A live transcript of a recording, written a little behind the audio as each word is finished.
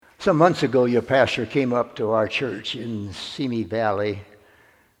Some months ago, your pastor came up to our church in Simi Valley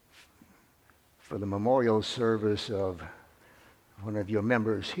for the memorial service of one of your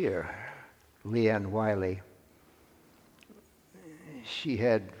members here, Leanne Wiley. She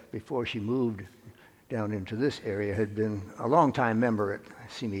had, before she moved down into this area, had been a long-time member at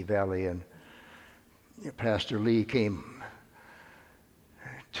Simi Valley, and Pastor Lee came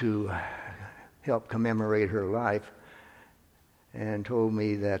to help commemorate her life and told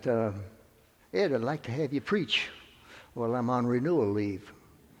me that, Ed, I'd like to have you preach while I'm on renewal leave.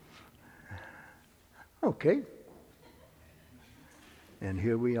 Okay. And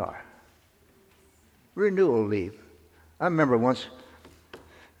here we are. Renewal leave. I remember once,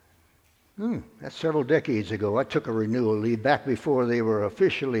 that's several decades ago, I took a renewal leave back before they were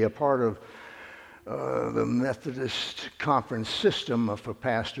officially a part of the Methodist conference system for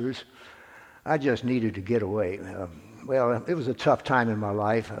pastors. I just needed to get away. Well, it was a tough time in my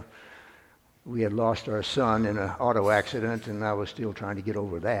life. We had lost our son in an auto accident, and I was still trying to get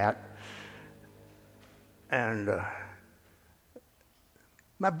over that. And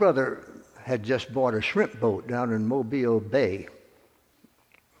my brother had just bought a shrimp boat down in Mobile Bay,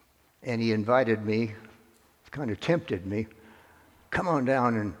 and he invited me, kind of tempted me, come on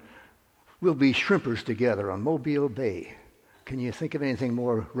down and we'll be shrimpers together on Mobile Bay. Can you think of anything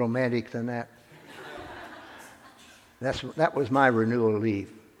more romantic than that? That was my renewal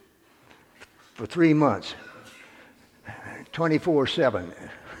leave for 3 months, 24/7.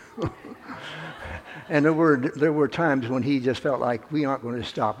 And there were times when he just felt like we aren't going to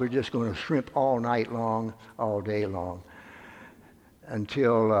stop. We're just going to shrimp all night long, all day long,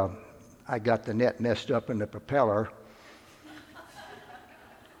 until I got the net messed up in the propeller,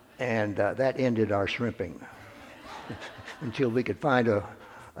 and that ended our shrimping until we could find a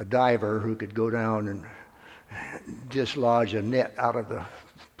diver who could go down and dislodge a net out of the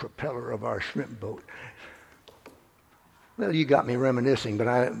propeller of our shrimp boat. Well, you got me reminiscing, but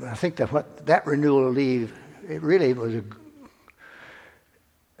I think that renewal leave, it really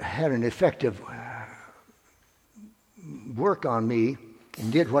had an effective work on me and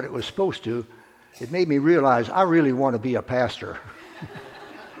did what it was supposed to. It made me realize I really want to be a pastor.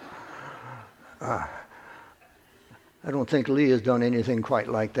 I don't think Lee has done anything quite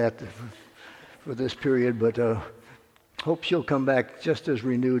like that for this period, but hope she'll come back just as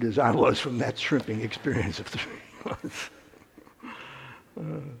renewed as I was from that shrimping experience of 3 months.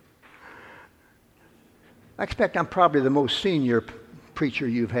 I expect I'm probably the most senior preacher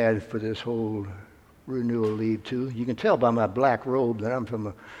you've had for this whole renewal leave too. You can tell by my black robe that I'm from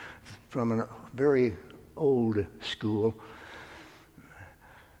a very old school.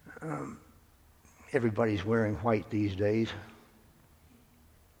 Everybody's wearing white these days.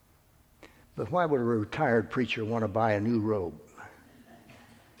 But why would a retired preacher want to buy a new robe?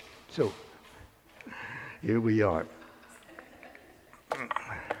 So, here we are.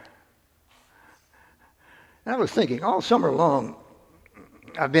 And I was thinking, all summer long,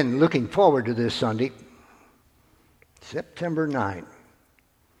 I've been looking forward to this Sunday, September 9.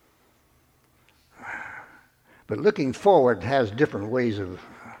 But looking forward has different ways of,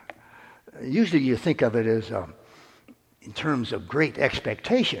 usually you think of it as in terms of great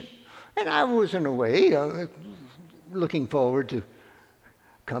expectation. And I was, in a way, looking forward to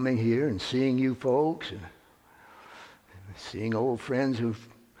coming here and seeing you folks and seeing old friends who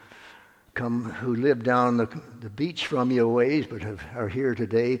live down the beach from you a ways but are here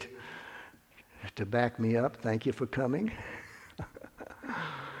today to back me up. Thank you for coming.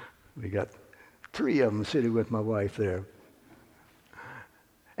 We got 3 of them sitting with my wife there.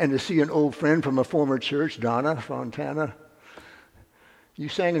 And to see an old friend from a former church, Donna Fontana. You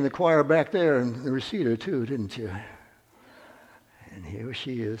sang in the choir back there in the receiver too, didn't you? And here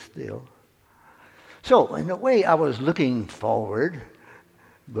she is still. So, in a way, I was looking forward,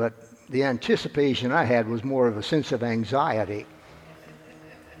 but the anticipation I had was more of a sense of anxiety.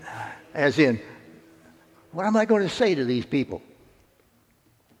 As in, what am I going to say to these people?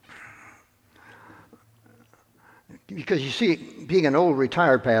 Because you see, being an old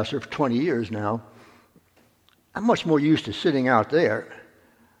retired pastor for 20 years now, I'm much more used to sitting out there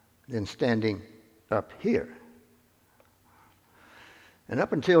than standing up here. And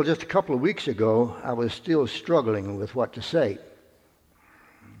up until just a couple of weeks ago, I was still struggling with what to say.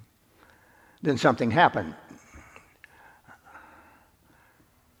 Then something happened.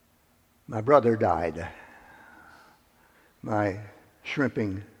 My brother died. My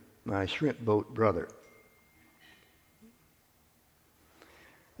shrimp boat brother.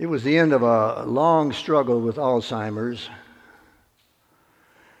 It was the end of a long struggle with Alzheimer's,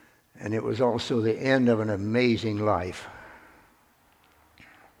 and it was also the end of an amazing life.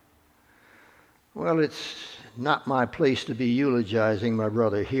 Well, it's not my place to be eulogizing my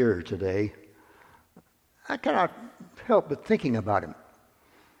brother here today. I cannot help but thinking about him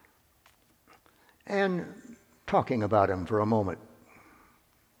and talking about him for a moment.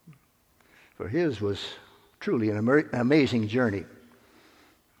 For his was truly an amazing journey.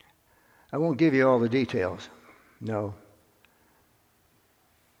 I won't give you all the details. No.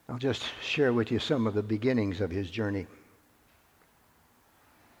 I'll just share with you some of the beginnings of his journey.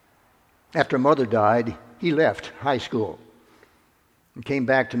 After Mother died, he left high school and came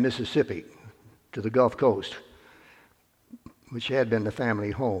back to Mississippi, to the Gulf Coast, which had been the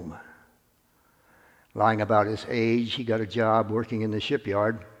family home. Lying about his age, he got a job working in the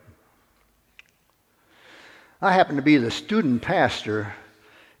shipyard. I happened to be the student pastor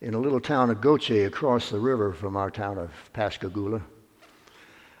in a little town of Goche across the river from our town of Pascagoula.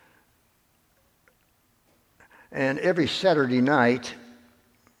 And every Saturday night,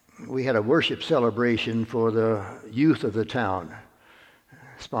 we had a worship celebration for the youth of the town,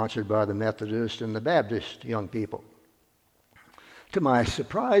 sponsored by the Methodist and the Baptist young people. To my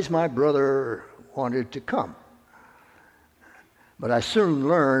surprise, my brother wanted to come. But I soon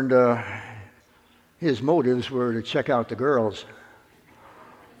learned his motives were to check out the girls.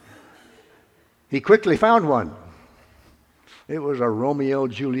 He quickly found one. It was a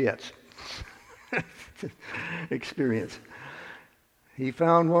Romeo-Juliet experience. He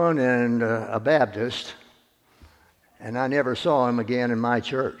found one and a Baptist, and I never saw him again in my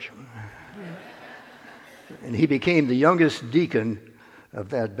church. And he became the youngest deacon of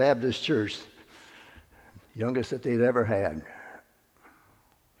that Baptist church, youngest that they'd ever had.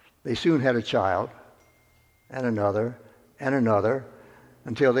 They soon had a child, and another,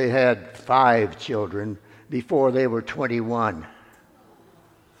 until they had 5 children before they were 21.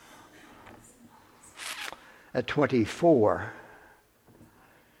 At 24,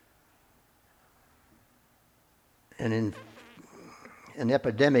 an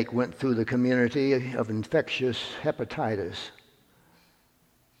epidemic went through the community of infectious hepatitis,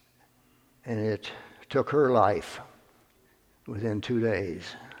 and it took her life within 2 days.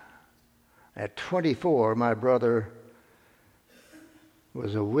 At 24, my brother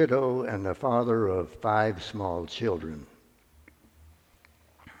was a widow and the father of 5 small children.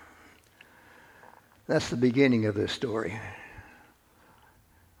 That's the beginning of this story.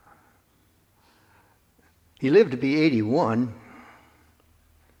 He lived to be 81,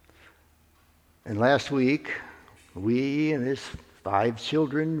 and last week, we and his 5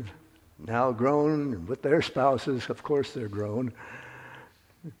 children, now grown, and with their spouses, of course they're grown,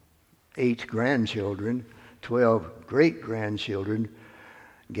 8 grandchildren, 12 great-grandchildren,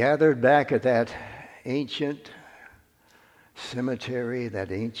 gathered back at that ancient cemetery,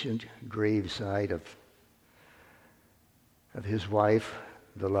 that ancient gravesite of his wife,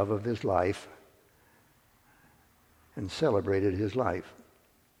 the love of his life, and celebrated his life.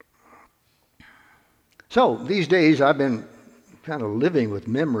 So these days I've been kind of living with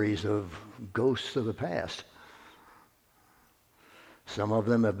memories of ghosts of the past. Some of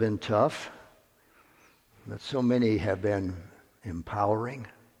them have been tough, but so many have been empowering.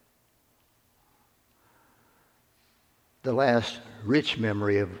 The last rich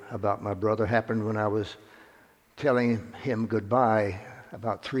memory about my brother happened when I was telling him goodbye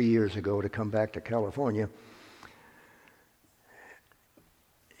about 3 years ago to come back to California.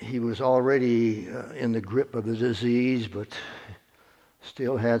 He was already in the grip of the disease, but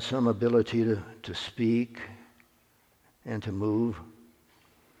still had some ability to speak and to move.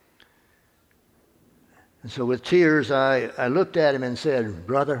 And so with tears, I looked at him and said,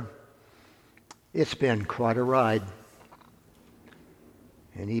 "Brother, it's been quite a ride."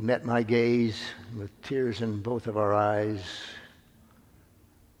 And he met my gaze with tears in both of our eyes,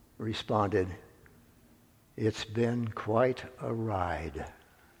 responded, "It's been quite a ride."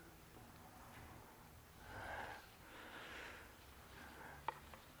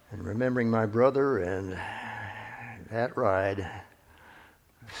 And remembering my brother and that ride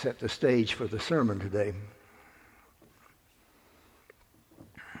set the stage for the sermon today.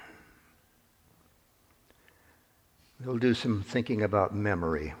 We'll do some thinking about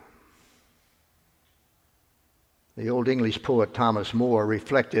memory. The old English poet Thomas Moore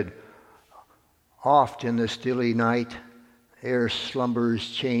reflected, "Oft in the stilly night, ere slumber's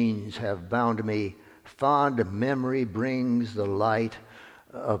chains have bound me, fond memory brings the light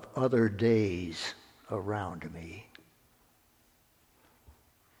of other days around me."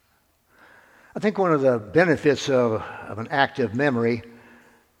 I think one of the benefits of an active memory,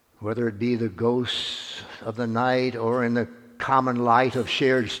 whether it be the ghosts of the night or in the common light of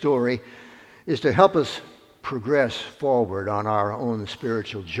shared story, is to help us progress forward on our own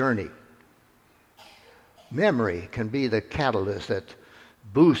spiritual journey. Memory can be the catalyst that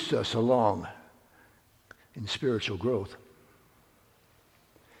boosts us along in spiritual growth.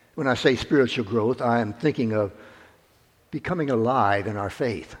 When I say spiritual growth, I am thinking of becoming alive in our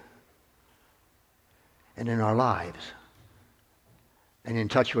faith and in our lives and in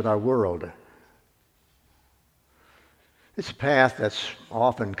touch with our world. It's a path that's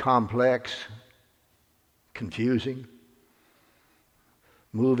often complex, confusing.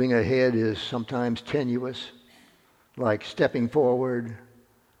 Moving ahead is sometimes tenuous, like stepping forward,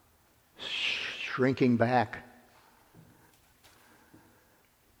 shrinking back.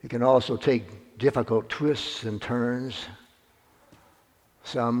 It can also take difficult twists and turns,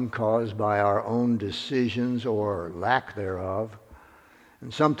 some caused by our own decisions or lack thereof,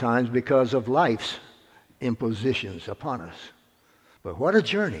 and sometimes because of life's impositions upon us. But what a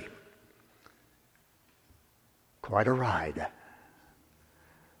journey! Quite a ride.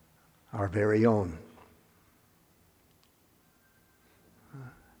 Our very own.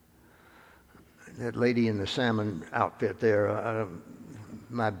 That lady in the salmon outfit there,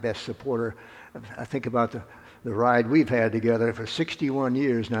 my best supporter. I think about the ride we've had together for 61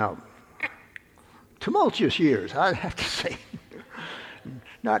 years now. Tumultuous years, I'd have to say.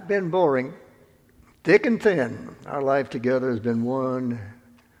 Not been boring. Thick and thin, our life together has been one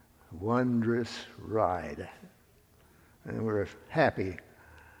wondrous ride. And we're happy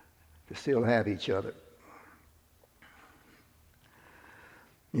to still have each other.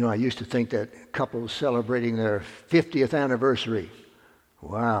 You know, I used to think that couples celebrating their 50th anniversary,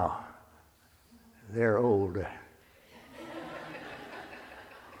 wow, they're old.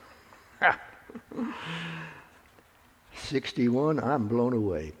 61, I'm blown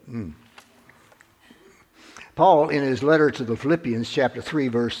away. Paul, in his letter to the Philippians, chapter 3,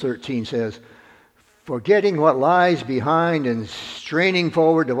 verse 13, says, forgetting what lies behind and straining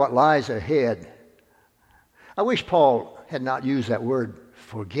forward to what lies ahead. I wish Paul had not used that word,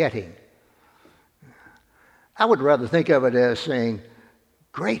 forgetting. I would rather think of it as saying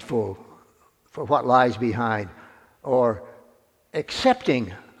grateful for what lies behind, or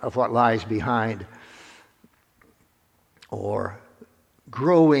accepting of what lies behind, or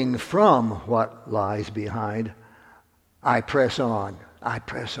growing from what lies behind. I press on. I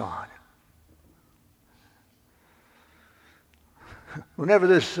press on. Whenever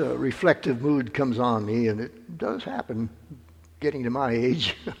this reflective mood comes on me, and it does happen getting to my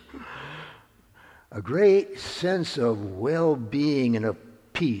age, a great sense of well-being and of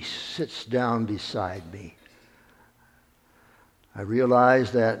peace sits down beside me. I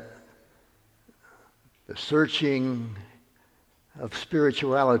realize that the searching of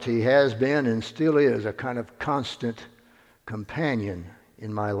spirituality has been and still is a kind of constant companion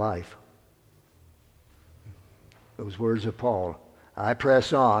in my life. Those words of Paul, I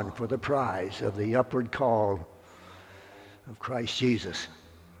press on for the prize of the upward call of Christ Jesus.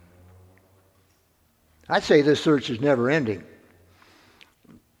 I'd say this search is never ending.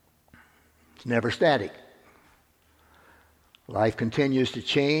 It's never static. Life continues to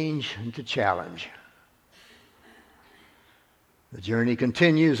change and to challenge. The journey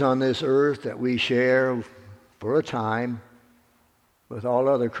continues on this earth that we share for a time with all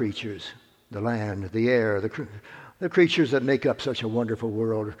other creatures, the land, the air, the creatures that make up such a wonderful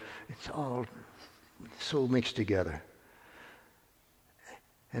world. It's all so mixed together.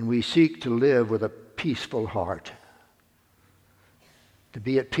 And we seek to live with a peaceful heart, to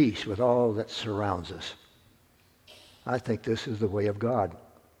be at peace with all that surrounds us. I think this is the way of God.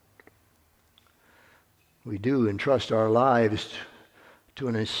 We do entrust our lives to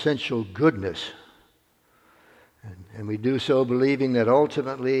an essential goodness. And we do so believing that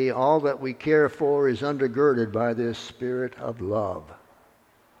ultimately all that we care for is undergirded by this spirit of love.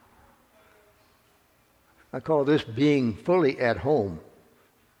 I call this being fully at home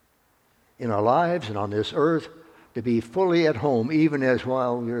in our lives and on this earth, to be fully at home even as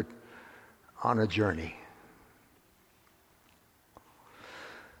while we're on a journey.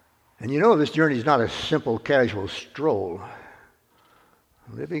 And you know, this journey is not a simple, casual stroll.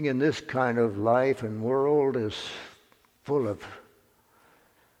 Living in this kind of life and world is full of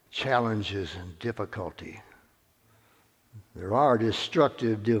challenges and difficulty. There are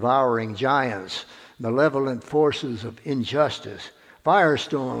destructive, devouring giants, malevolent forces of injustice,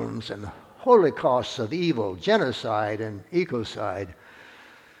 firestorms and holocausts of evil, genocide and ecocide,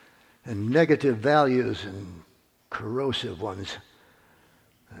 and negative values and corrosive ones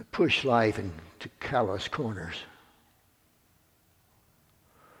push life into callous corners.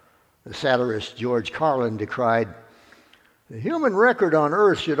 The satirist George Carlin decried, the human record on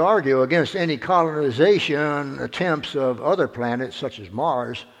Earth should argue against any colonization attempts of other planets such as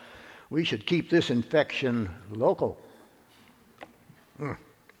Mars, We should keep this infection local.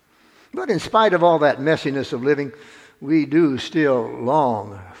 But in spite of all that messiness of living, we do still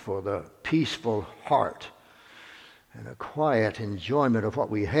long for the peaceful heart and a quiet enjoyment of what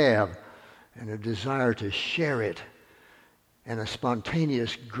we have and a desire to share it and a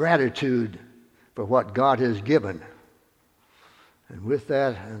spontaneous gratitude for what God has given. And with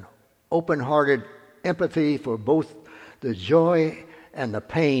that, an open-hearted empathy for both the joy and the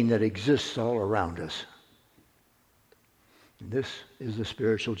pain that exists all around us. And this is the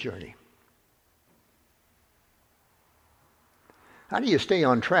spiritual journey. How do you stay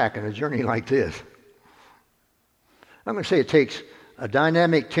on track in a journey like this? I'm going to say it takes a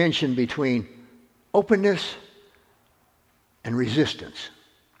dynamic tension between openness and resistance.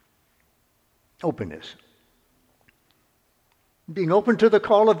 Openness. Being open to the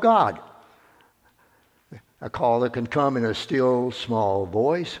call of God. A call that can come in a still, small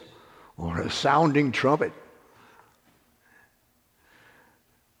voice or a sounding trumpet.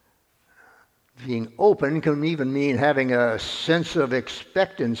 Being open can even mean having a sense of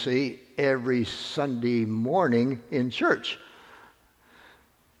expectancy every Sunday morning in church.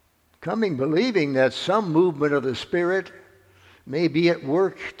 Coming believing that some movement of the Spirit may be at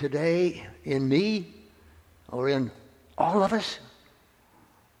work today in me or in all of us.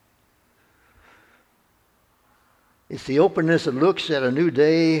 It's the openness that looks at a new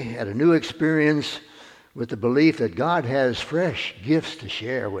day, at a new experience, with the belief that God has fresh gifts to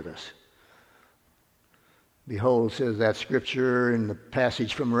share with us. Behold, says that scripture in the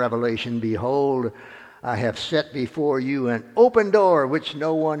passage from Revelation, behold, I have set before you an open door which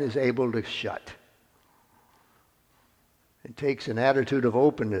no one is able to shut. It takes an attitude of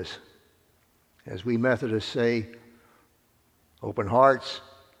openness. As we Methodists say, open hearts,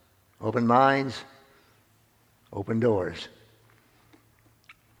 open minds, open doors.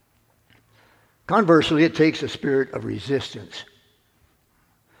 Conversely, it takes a spirit of resistance.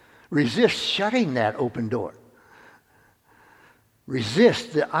 Resist shutting that open door.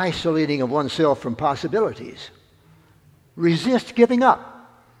 Resist the isolating of oneself from possibilities. Resist giving up.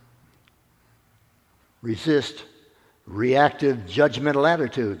 Resist reactive, judgmental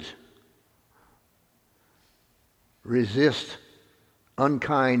attitudes. Resist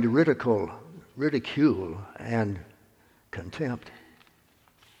unkind ridicule and contempt.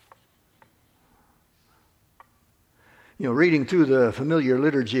 Reading through the familiar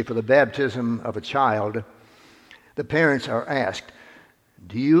liturgy for the baptism of a child, the parents are asked,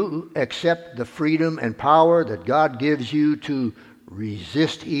 do you accept the freedom and power that God gives you to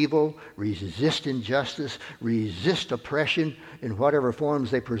resist evil, resist injustice, resist oppression in whatever forms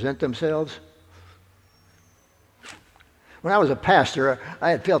they present themselves? When I was a pastor,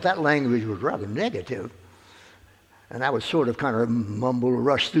 I had felt that language was rather negative. And I would sort of kind of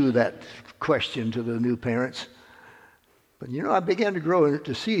rush through that question to the new parents. But I began to grow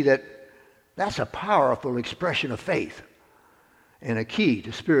to see that that's a powerful expression of faith and a key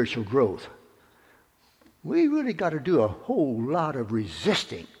to spiritual growth. We really got to do a whole lot of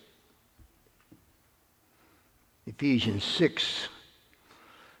resisting. Ephesians 6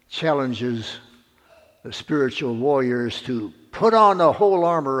 challenges the spiritual warriors to put on the whole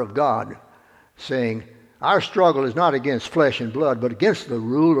armor of God, saying, our struggle is not against flesh and blood, but against the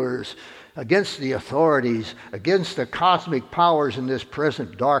rulers, against the authorities, against the cosmic powers in this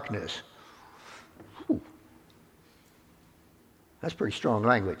present darkness. Whew. That's pretty strong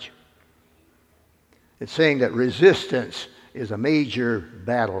language. It's saying that resistance is a major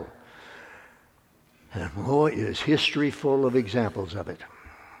battle. And boy, is history full of examples of it.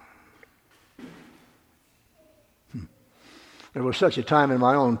 There was such a time in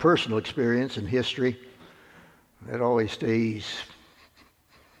my own personal experience in history that always stays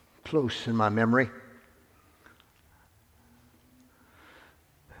close in my memory.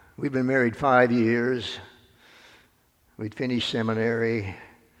 We'd been married 5 years. We'd finished seminary.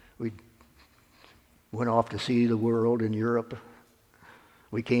 We went off to see the world in Europe.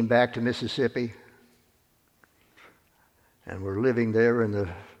 We came back to Mississippi. And we're living there in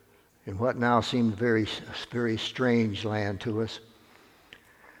what now seemed very, very strange land to us,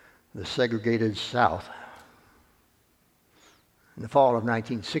 the segregated South. In the fall of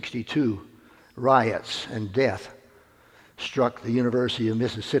 1962, riots and death struck the University of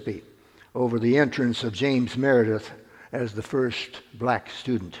Mississippi over the entrance of James Meredith as the first black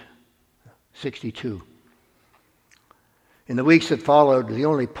student. 62. In the weeks that followed, the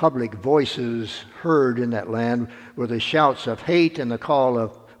only public voices heard in that land were the shouts of hate and the call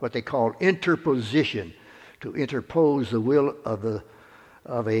of what they called interposition, to interpose the will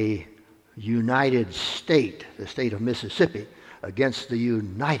of a united state, the state of Mississippi, against the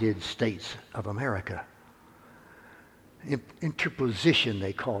United States of America. Interposition,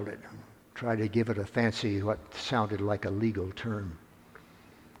 they called it. Tried to give it a fancy, what sounded like a legal term.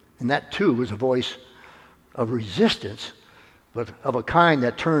 And that, too, was a voice of resistance, but of a kind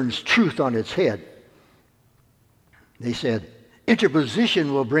that turns truth on its head. They said,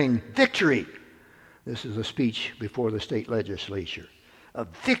 interposition will bring victory. This is a speech before the state legislature. A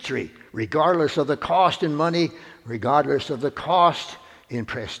victory, regardless of the cost in money, regardless of the cost in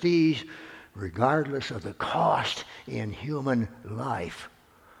prestige, regardless of the cost in human life.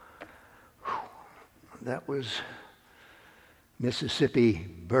 That was Mississippi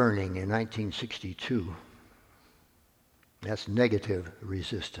burning in 1962. That's negative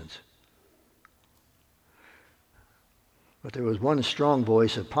resistance. But there was one strong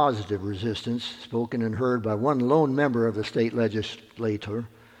voice of positive resistance, spoken and heard by one lone member of the state legislature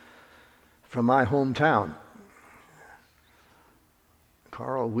from my hometown,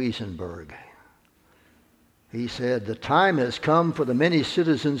 Carl Wiesenberg. He said, the time has come for the many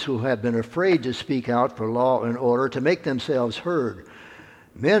citizens who have been afraid to speak out for law and order to make themselves heard.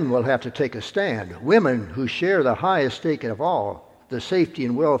 Men will have to take a stand. Women who share the highest stake of all, the safety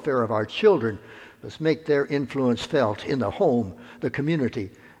and welfare of our children, must make their influence felt in the home, the community,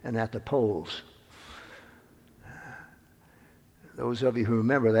 and at the polls. Those of you who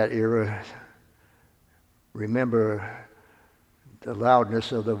remember that era remember the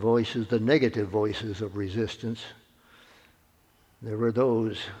loudness of the voices, the negative voices of resistance. There were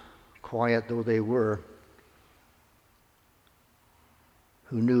those, quiet though they were,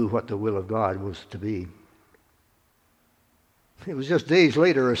 who knew what the will of God was to be. It was just days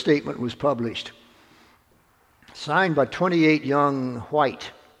later a statement was published, signed by 28 young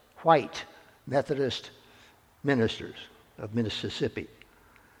white Methodist ministers of Mississippi.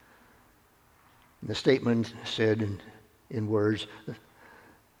 And the statement said in words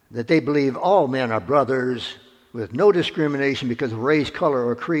that they believe all men are brothers with no discrimination because of race, color,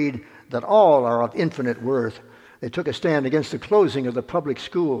 or creed, that all are of infinite worth. They took a stand against the closing of the public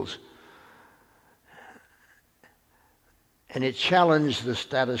schools. And it challenged the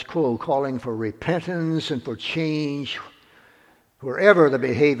status quo, calling for repentance and for change wherever the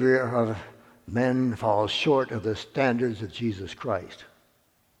behavior of men falls short of the standards of Jesus Christ.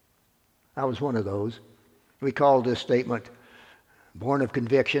 I was one of those. We called this statement Born of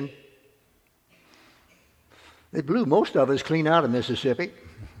Conviction. It blew most of us clean out of Mississippi.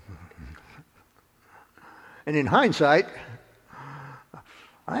 And in hindsight,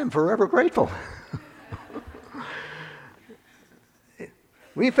 I am forever grateful.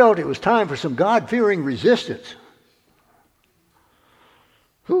 We felt it was time for some God-fearing resistance.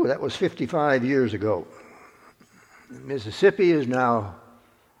 That was 55 years ago. Mississippi is now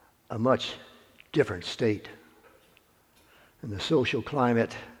a much different state. And the social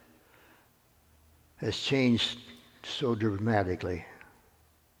climate has changed so dramatically.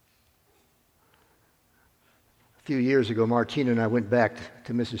 A few years ago, Martina and I went back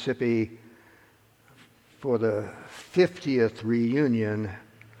to Mississippi for the 50th reunion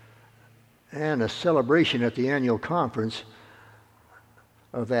and a celebration at the annual conference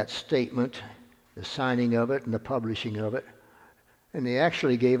of that statement, the signing of it and the publishing of it. And they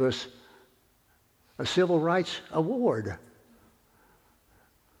actually gave us a civil rights award.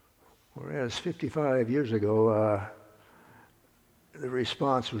 Whereas 55 years ago, the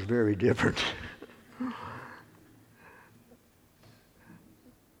response was very different.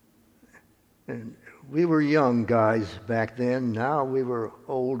 And we were young guys back then. Now we were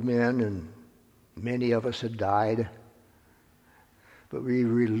old men, and many of us had died. But we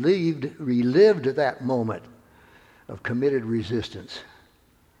relived that moment of committed resistance.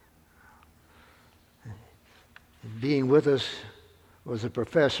 Being with us was a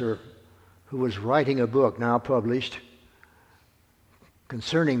professor who was writing a book, now published,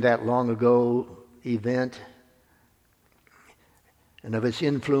 concerning that long ago event and of its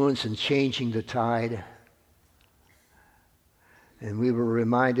influence in changing the tide. And we were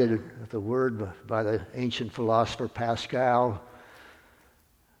reminded of the word by the ancient philosopher Pascal: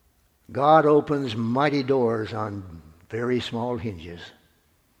 God opens mighty doors on very small hinges.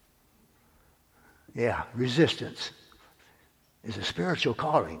 Yeah, resistance is a spiritual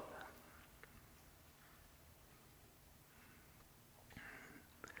calling.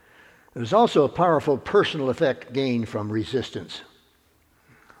 There's also a powerful personal effect gained from resistance.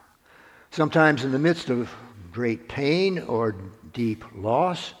 Sometimes in the midst of great pain or deep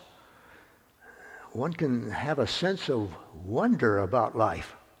loss, one can have a sense of wonder about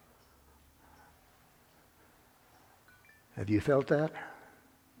life. Have you felt that?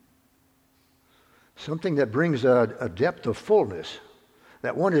 something that brings a depth of fullness,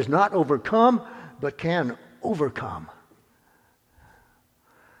 that one is not overcome, but can overcome.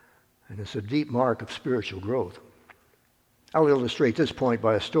 And it's a deep mark of spiritual growth. I'll illustrate this point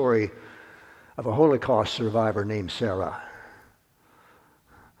by a story of a Holocaust survivor named Sarah.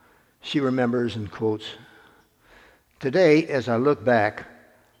 She remembers and quotes, "Today, as I look back,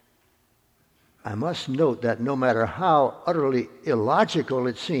 I must note that no matter how utterly illogical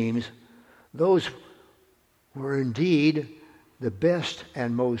it seems, those were indeed the best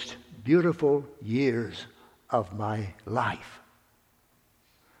and most beautiful years of my life.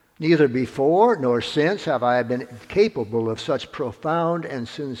 Neither before nor since have I been capable of such profound and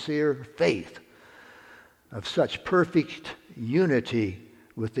sincere faith, of such perfect unity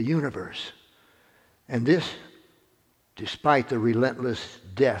with the universe. And this, despite the relentless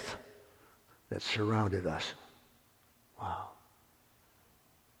death that surrounded us." Wow.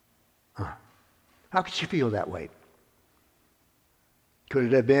 How could she feel that way? Could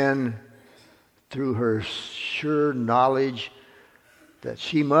it have been through her sure knowledge that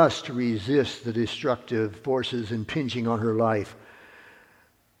she must resist the destructive forces impinging on her life,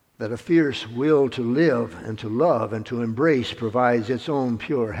 that a fierce will to live and to love and to embrace provides its own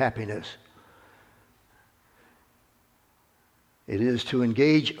pure happiness? It is to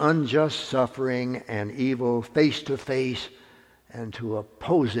engage unjust suffering and evil face to face and to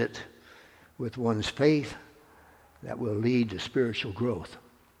oppose it with one's faith that will lead to spiritual growth.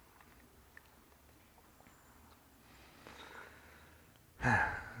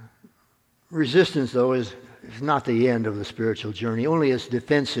 Resistance, though, is not the end of the spiritual journey, only its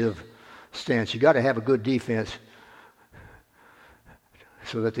defensive stance. You've got to have a good defense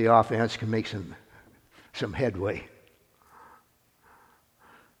so that the offense can make some headway.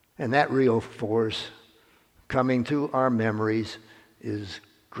 And that real force coming to our memories is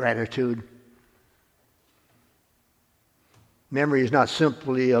gratitude. Memory is not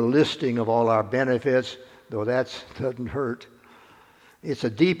simply a listing of all our benefits, though that doesn't hurt. It's a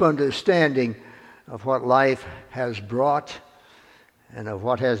deep understanding of what life has brought and of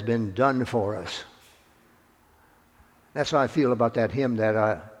what has been done for us. That's how I feel about that hymn that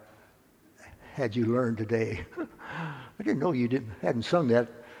I had you learn today. I didn't know you hadn't sung that.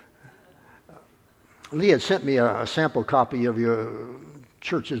 Lee had sent me a sample copy of your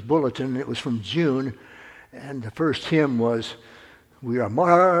church's bulletin. It was from June, and the first hymn was, "We are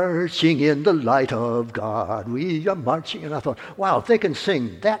marching in the light of God. We are marching." And I thought, wow, if they can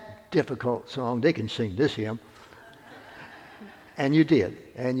sing that difficult song, they can sing this hymn. And you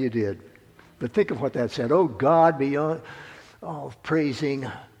did. But think of what that said. "Oh God, beyond all praising,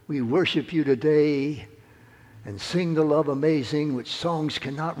 we worship you today and sing the love amazing which songs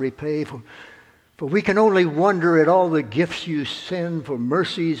cannot repay. For we can only wonder at all the gifts you send, for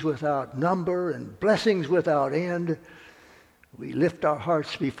mercies without number and blessings without end. We lift our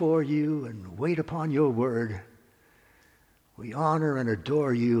hearts before you and wait upon your word. We honor and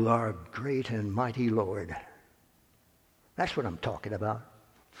adore you, our great and mighty Lord." That's what I'm talking about.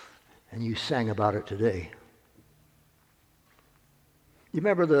 And you sang about it today. You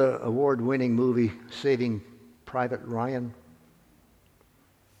remember the award-winning movie Saving Private Ryan?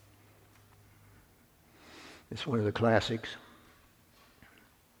 It's one of the classics.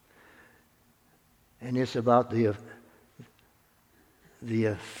 And it's about the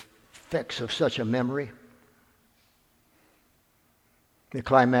effects of such a memory. The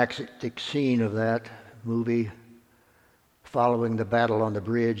climactic scene of that movie, following the battle on the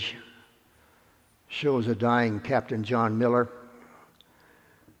bridge, shows a dying Captain John Miller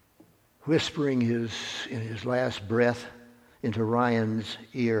whispering in his last breath into Ryan's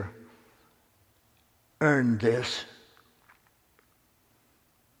ear, "Earn this."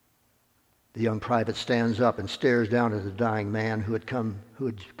 The young private stands up and stares down at the dying man who had come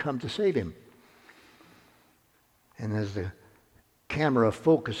to save him. And as the camera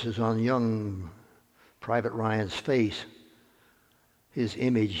focuses on young Private Ryan's face, his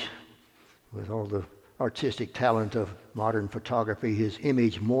image, with all the artistic talent of modern photography, his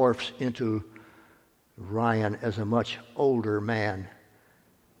image morphs into Ryan as a much older man,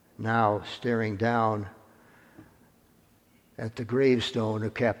 now staring down at the gravestone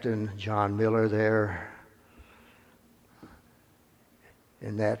of Captain John Miller there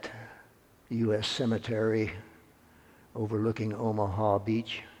in that U.S. cemetery overlooking Omaha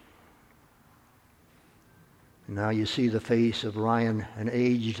Beach. And now you see the face of Ryan, an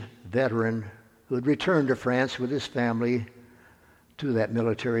aged veteran who had returned to France with his family to that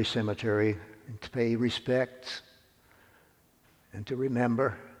military cemetery and to pay respects and to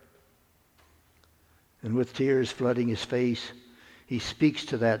remember. And with tears flooding his face, he speaks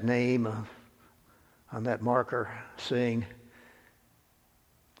to that name on that marker, saying,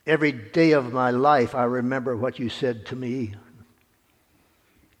 every day of my life I remember what you said to me.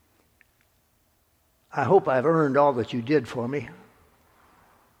 I hope I've earned all that you did for me.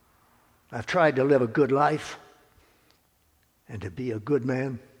 I've tried to live a good life and to be a good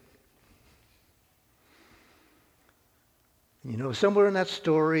man. You know, somewhere in that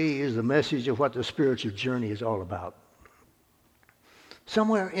story is the message of what the spiritual journey is all about.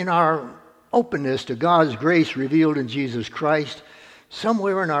 Somewhere in our openness to God's grace revealed in Jesus Christ,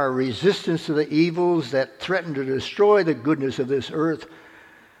 somewhere in our resistance to the evils that threaten to destroy the goodness of this earth,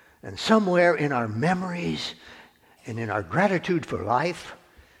 and somewhere in our memories and in our gratitude for life,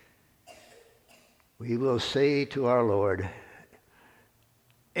 we will say to our Lord,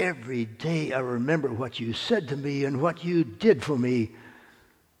 every day I remember what you said to me and what you did for me,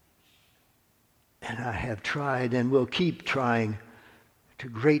 and I have tried and will keep trying to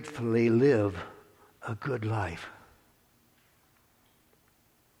gratefully live a good life.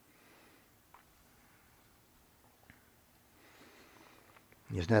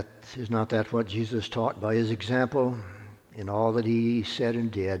 Is not that what Jesus taught by his example in all that he said and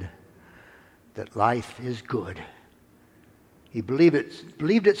did? That life is good. He believed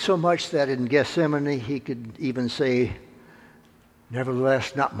it so much that in Gethsemane he could even say,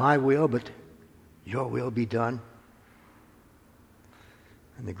 nevertheless, not my will, but your will be done.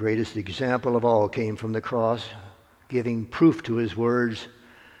 And the greatest example of all came from the cross, giving proof to his words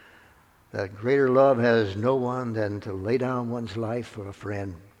that greater love has no one than to lay down one's life for a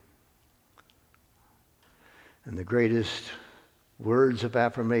friend. And the greatest words of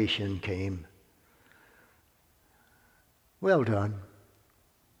affirmation came, well done,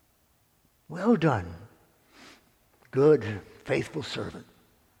 good, faithful servant.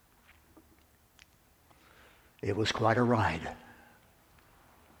 It was quite a ride.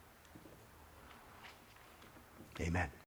 Amen.